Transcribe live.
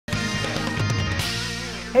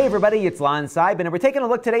Hey everybody, it's Lon.TV, and we're taking a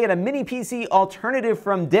look today at a mini PC alternative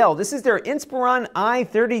from Dell. This is their Inspiron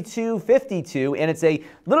i3252, and it's a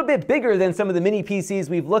little bit bigger than some of the mini PCs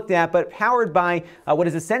we've looked at, but powered by what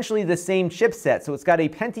is essentially the same chipset. So it's got a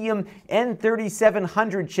Pentium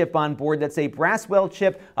N3700 chip on board. That's a Braswell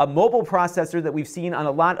chip, a mobile processor that we've seen on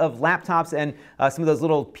a lot of laptops and some of those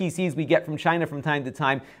little PCs we get from China from time to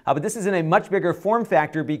time. But this is in a much bigger form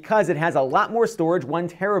factor because it has a lot more storage, 1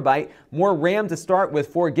 terabyte, more RAM to start with,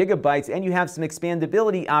 4 gigabytes, and you have some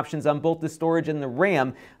expandability options on both the storage and the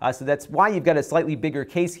RAM. So that's why you've got a slightly bigger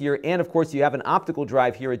case here. And of course, you have an optical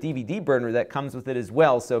drive here, a DVD burner that comes with it as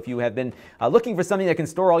well. So if you have been looking for something that can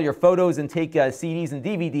store all your photos and take CDs and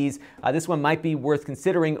DVDs, this one might be worth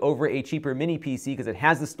considering over a cheaper mini PC because it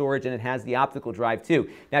has the storage and it has the optical drive too.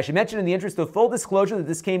 Now, I should mention in the interest of full disclosure that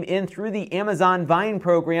this came in through the Amazon Vine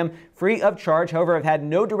program free of charge. However, I've had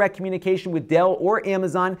no direct communication with Dell or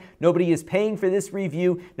Amazon. Nobody is paying for this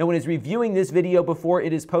review. No one is reviewing this video before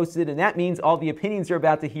it is posted, and that means all the opinions you're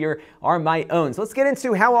about to hear are my own. So let's get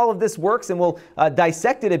into how all of this works, and we'll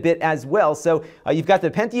dissect it a bit as well. So you've got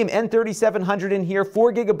the Pentium N3700 in here,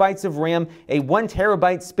 4 gigabytes of RAM, a 1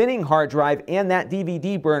 terabyte spinning hard drive, and that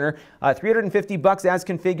DVD burner. $350 as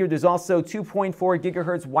configured. There's also 2.4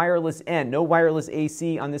 gigahertz wireless N, no wireless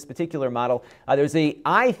AC on this particular model. There's a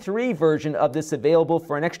i3 version of this available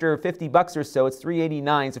for an extra $50 or so. It's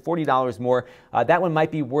 $389, so $40 more. That one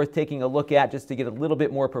might be worth taking a look at just to get a little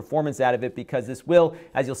bit more performance out of it, because this will,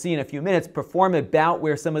 as you'll see in a few minutes, perform about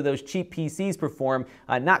where some of those cheap PCs perform,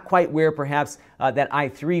 not quite where perhaps that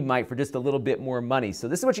i3 might for just a little bit more money. So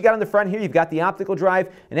this is what you got on the front here. You've got the optical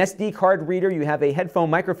drive, an SD card reader, you have a headphone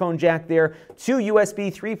microphone jack there, 2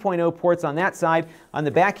 USB 3.0 ports on that side. On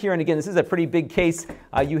the back here, and again, this is a pretty big case,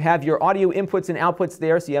 you have your audio inputs and outputs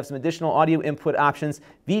there, so you have some additional audio input options,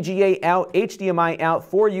 VGA out, HDMI out,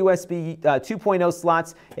 4 USB 2.0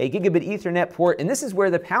 slots, a gigabit Ethernet port, and this is where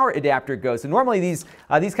the power adapter goes. So normally these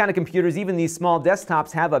kind of computers, even these small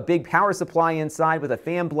desktops, have a big power supply inside with a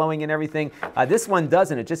fan blowing and everything. This one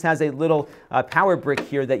doesn't. It just has a little power brick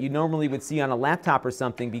here that you normally would see on a laptop or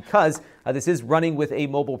something, because this is running with a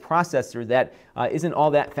mobile processor that isn't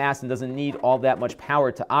all that fast and doesn't need all that much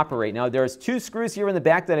power to operate. Now, there's 2 screws here in the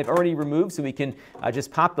back that I've already removed, so we can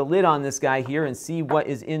just pop the lid on this guy here and see what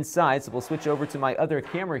is inside. So we'll switch over to my other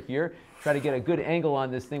camera here, try to get a good angle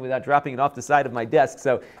on this thing without dropping it off the side of my desk.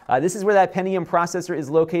 So this is where that Pentium processor is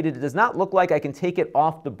located. It does not look like I can take it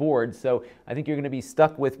off the board, so I think you're going to be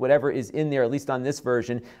stuck with whatever is in there, at least on this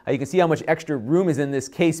version. You can see how much extra room is in this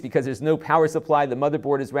case because there's no power supply, the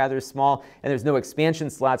motherboard is rather small, and there's no expansion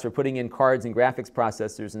slots for putting in cards and graphics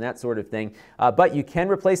processors and that sort of thing. But you can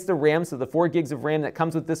replace the RAM, so the 4 gigs of RAM that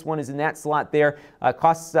comes with this one is in that slot there.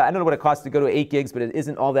 Costs, I don't know what it costs to go to 8 gigs, but it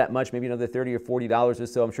isn't all that much, maybe another $30 or $40 or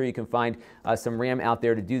so. I'm sure you can find some RAM out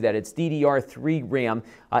there to do that. It's DDR3 RAM,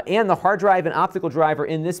 and the hard drive and optical drive are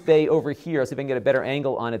in this bay over here. See if I can get a better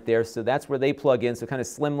angle on it there. So that's where they plug in, so kind of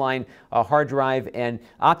slimline hard drive and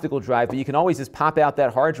optical drive, but you can always just pop out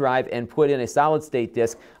that hard drive and put in a solid state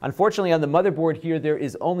disk. Unfortunately, on the motherboard here, there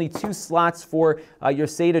is only 2 slots for your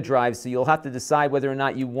SATA drive, so you'll have to decide whether or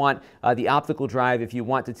not you want the optical drive if you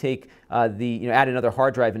want to take add another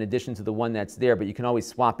hard drive in addition to the one that's there, but you can always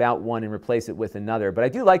swap out one and replace it with another. But I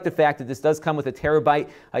do like the fact that this does come with a terabyte,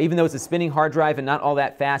 even though it's a spinning hard drive and not all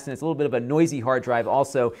that fast, and it's a little bit of a noisy hard drive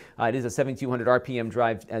also. It is a 7200 RPM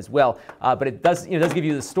drive as well, but it does give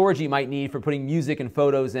you the storage you might need for putting music and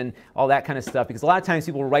photos and all that kind of stuff, because a lot of times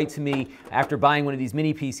people write to me after buying one of these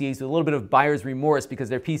mini PCs with a little bit of buyer's remorse because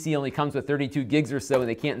their PC only comes with 32 gigs or so and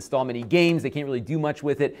they can't install many games, they can't really do much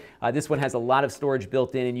with it. This one has a lot of storage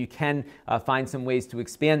built in, and you can find some ways to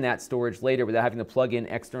expand that storage later without having to plug in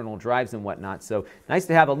external drives and whatnot. So nice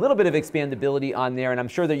to have a little bit of expandability on there, and I'm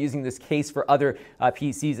sure they're using this case for other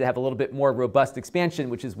PCs that have a little bit more robust expansion,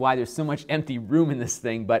 which is why there's so much empty room in this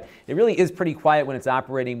thing, but it really is pretty quiet when it's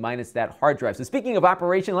operating minus that hard drive. So speaking of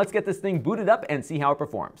operation, let's get this thing booted up and see how it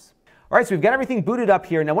performs. All right, so we've got everything booted up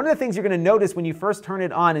here. Now, one of the things you're going to notice when you first turn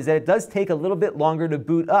it on is that it does take a little bit longer to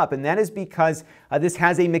boot up, and that is because this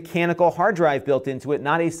has a mechanical hard drive built into it,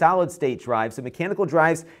 not a solid-state drive. So mechanical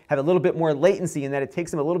drives have a little bit more latency in that it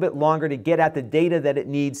takes them a little bit longer to get at the data that it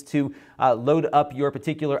needs to load up your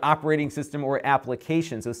particular operating system or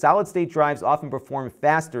application. So solid-state drives often perform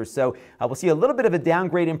faster. So we'll see a little bit of a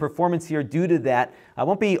downgrade in performance here due to that.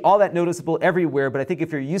 Won't be all that noticeable everywhere, but I think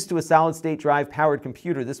if you're used to a solid-state drive-powered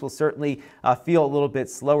computer, this will certainly certainly feel a little bit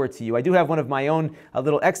slower to you. I do have one of my own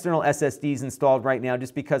little external SSDs installed right now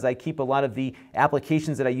just because I keep a lot of the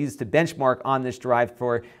applications that I use to benchmark on this drive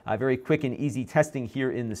for very quick and easy testing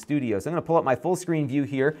here in the studio. So I'm going to pull up my full screen view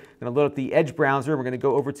here. I'm going to load up the Edge browser. We're going to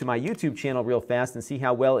go over to my YouTube channel real fast and see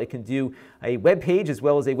how well it can do a web page as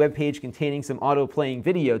well as a web page containing some auto-playing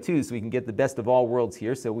video too, so we can get the best of all worlds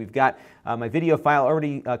here. So we've got my video file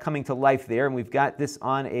already coming to life there, and we've got this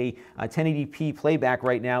on a 1080p playback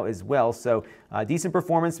right now as well. So decent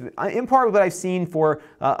performance, in part with what I've seen for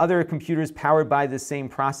other computers powered by the same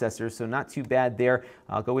processor, so not too bad there.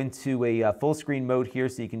 I'll go into a full screen mode here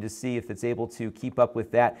so you can just see if it's able to keep up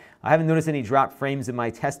with that. I haven't noticed any drop frames in my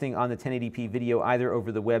testing on the 1080p video either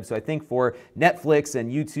over the web, so I think for Netflix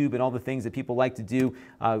and YouTube and all the things that people like to do,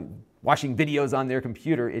 watching videos on their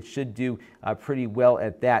computer, it should do pretty well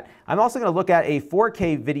at that. I'm also going to look at a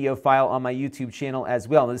 4K video file on my YouTube channel as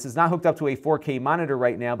well. Now, this is not hooked up to a 4K monitor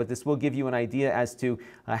right now, but this will give you an idea as to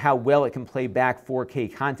how well it can play back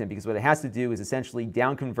 4K content, because what it has to do is essentially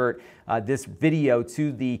downconvert this video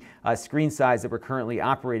to the screen size that we're currently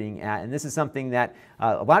operating at. And this is something that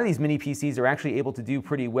a lot of these mini PCs are actually able to do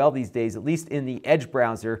pretty well these days, at least in the Edge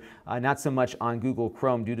browser, not so much on Google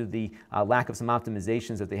Chrome due to the lack of some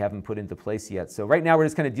optimizations that they haven't put into place yet. So right now we're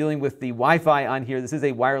just kind of dealing with the Wi-Fi on here. This is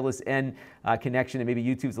a wireless N connection, and maybe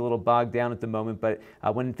YouTube's a little bogged down at the moment, but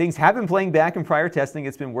when things have been playing back in prior testing,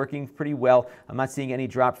 it's been working pretty well. I'm not seeing any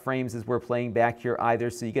drop frames as we're playing back here either,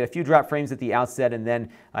 so you get a few drop frames at the outset, and then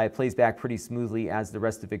it plays back pretty smoothly as the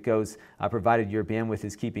rest of it goes, provided your bandwidth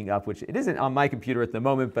is keeping up, which it isn't on my computer at the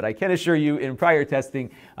moment, but I can assure you in prior testing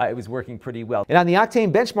it was working pretty well. And on the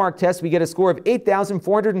Octane benchmark test, we get a score of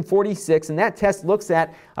 8,446, and that test looks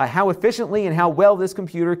at how efficiently and how well this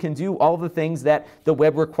computer can do all the things that the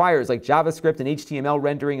web requires, like JavaScript and HTML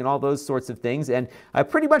rendering and all those sorts of things, and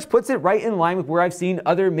pretty much puts it right in line with where I've seen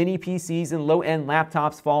other mini PCs and low-end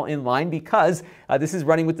laptops fall in line, because this is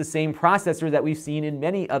running with the same processor that we've seen in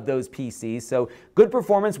many of those PCs. So good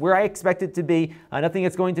performance where I expect it to be. Nothing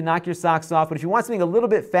that's going to knock your socks off, but if you want something a little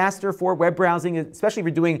bit faster for web browsing, especially if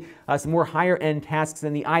you're doing some more higher-end tasks,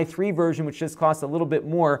 than the i3 version, which just costs a little bit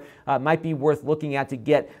more, might be worth looking at to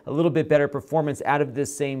get a little bit better performance out of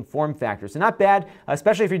this same form factor. So not bad,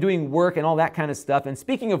 especially if you're doing work and all that kind of stuff. And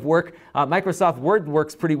speaking of work, Microsoft Word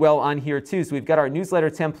works pretty well on here too. So we've got our newsletter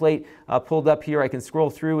template pulled up here. I can scroll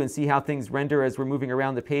through and see how things render as we're moving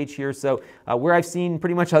around the page here. So where I've seen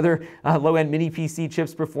pretty much other low-end mini PC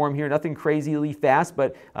chips perform here, nothing crazily fast,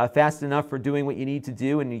 but fast enough for doing what you need to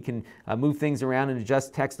do, and you can move things around and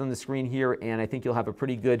adjust text on the screen here, and I think you'll have a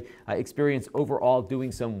pretty good experience overall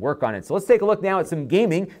doing some work on it. So let's take a look now at some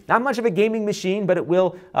gaming. Not much of a gaming machine, but it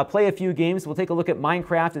will play a few games. We'll take a look at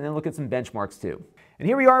Minecraft and then look at some benchmarks too. And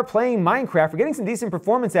here we are playing Minecraft. We're getting some decent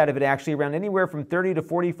performance out of it, actually, around anywhere from 30 to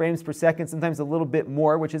 40 frames per second, sometimes a little bit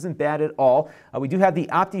more, which isn't bad at all. We do have the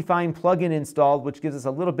Optifine plugin installed, which gives us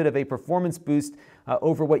a little bit of a performance boost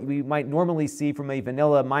over what we might normally see from a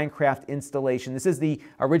vanilla Minecraft installation. This is the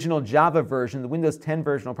original Java version. The Windows 10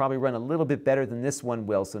 version will probably run a little bit better than this one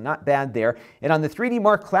will, so not bad there. And on the 3D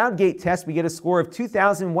Mark CloudGate test, we get a score of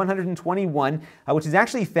 2,121, which is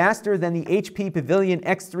actually faster than the HP Pavilion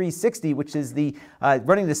X360, which is the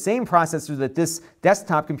running the same processor that this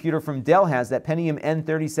desktop computer from Dell has, that Pentium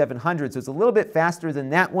N3700. So it's a little bit faster than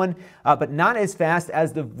that one, but not as fast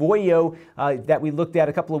as the Voyo that we looked at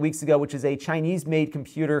a couple of weeks ago, which is a Chinese-made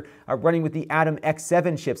computer running with the Atom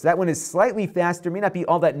X7 chips. That one is slightly faster, may not be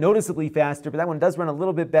all that noticeably faster, but that one does run a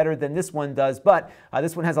little bit better than this one does. But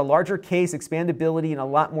this one has a larger case, expandability, and a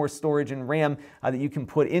lot more storage and RAM that you can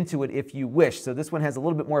put into it if you wish. So this one has a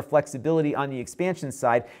little bit more flexibility on the expansion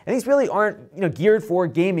side. And these really aren't geared for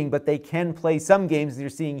gaming, but they can play some games that you're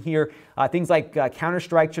seeing here. Things like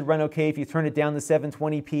Counter-Strike should run okay if you turn it down to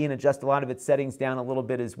 720p and adjust a lot of its settings down a little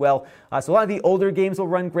bit as well. So a lot of the older games will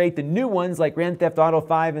run great. The new ones like Grand Theft Auto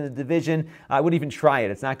 5 and The Division, I wouldn't even try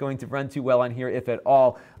it. It's not going to run too well on here, if at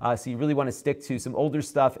all. So you really want to stick to some older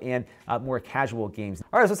stuff and more casual games.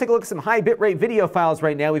 All right, so let's take a look at some high bitrate video files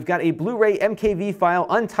right now. We've got a Blu-ray MKV file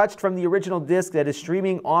untouched from the original disc that is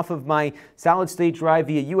streaming off of my solid-state drive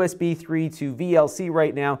via USB 3 to VLC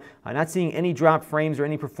right now. I'm not seeing any drop frames or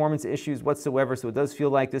any performance issues whatsoever, so it does feel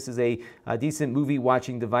like this is a decent movie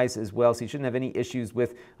watching device as well, so you shouldn't have any issues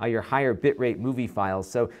with your higher bitrate movie files.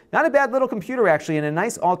 So not a bad little computer, actually, and a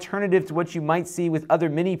nice alternative to what you might see with other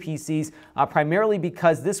mini PCs, primarily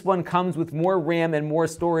because this one comes with more RAM and more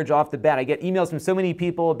storage off the bat. I get emails from so many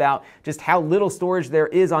people about just how little storage there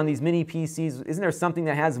is on these mini PCs. Isn't there something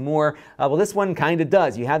that has more? Well, this one kind of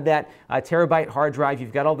does. You have that terabyte hard drive.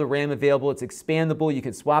 You've got all the RAM available. It's expandable. expandable. You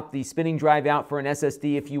could swap the spinning drive out for an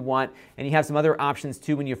SSD if you want, and you have some other options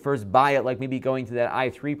too when you first buy it, like maybe going to that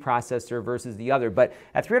i3 processor versus the other. But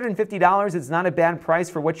at $350, it's not a bad price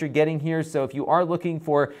for what you're getting here. So if you are looking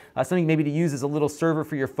for something maybe to use as a little server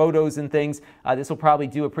for your photos and things, this will probably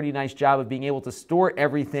do a pretty nice job of being able to store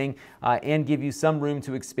everything and give you some room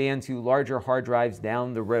to expand to larger hard drives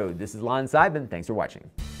down the road. This is Lon.TV. Thanks for watching.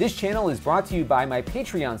 This channel is brought to you by my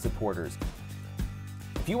Patreon supporters.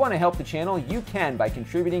 If you want to help the channel, you can by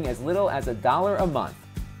contributing as little as $1 a month.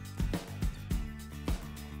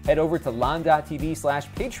 Head over to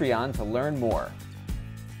Lon.TV/Patreon to learn more.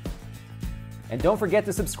 And don't forget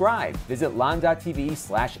to subscribe. Visit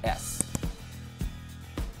Lon.TV/S.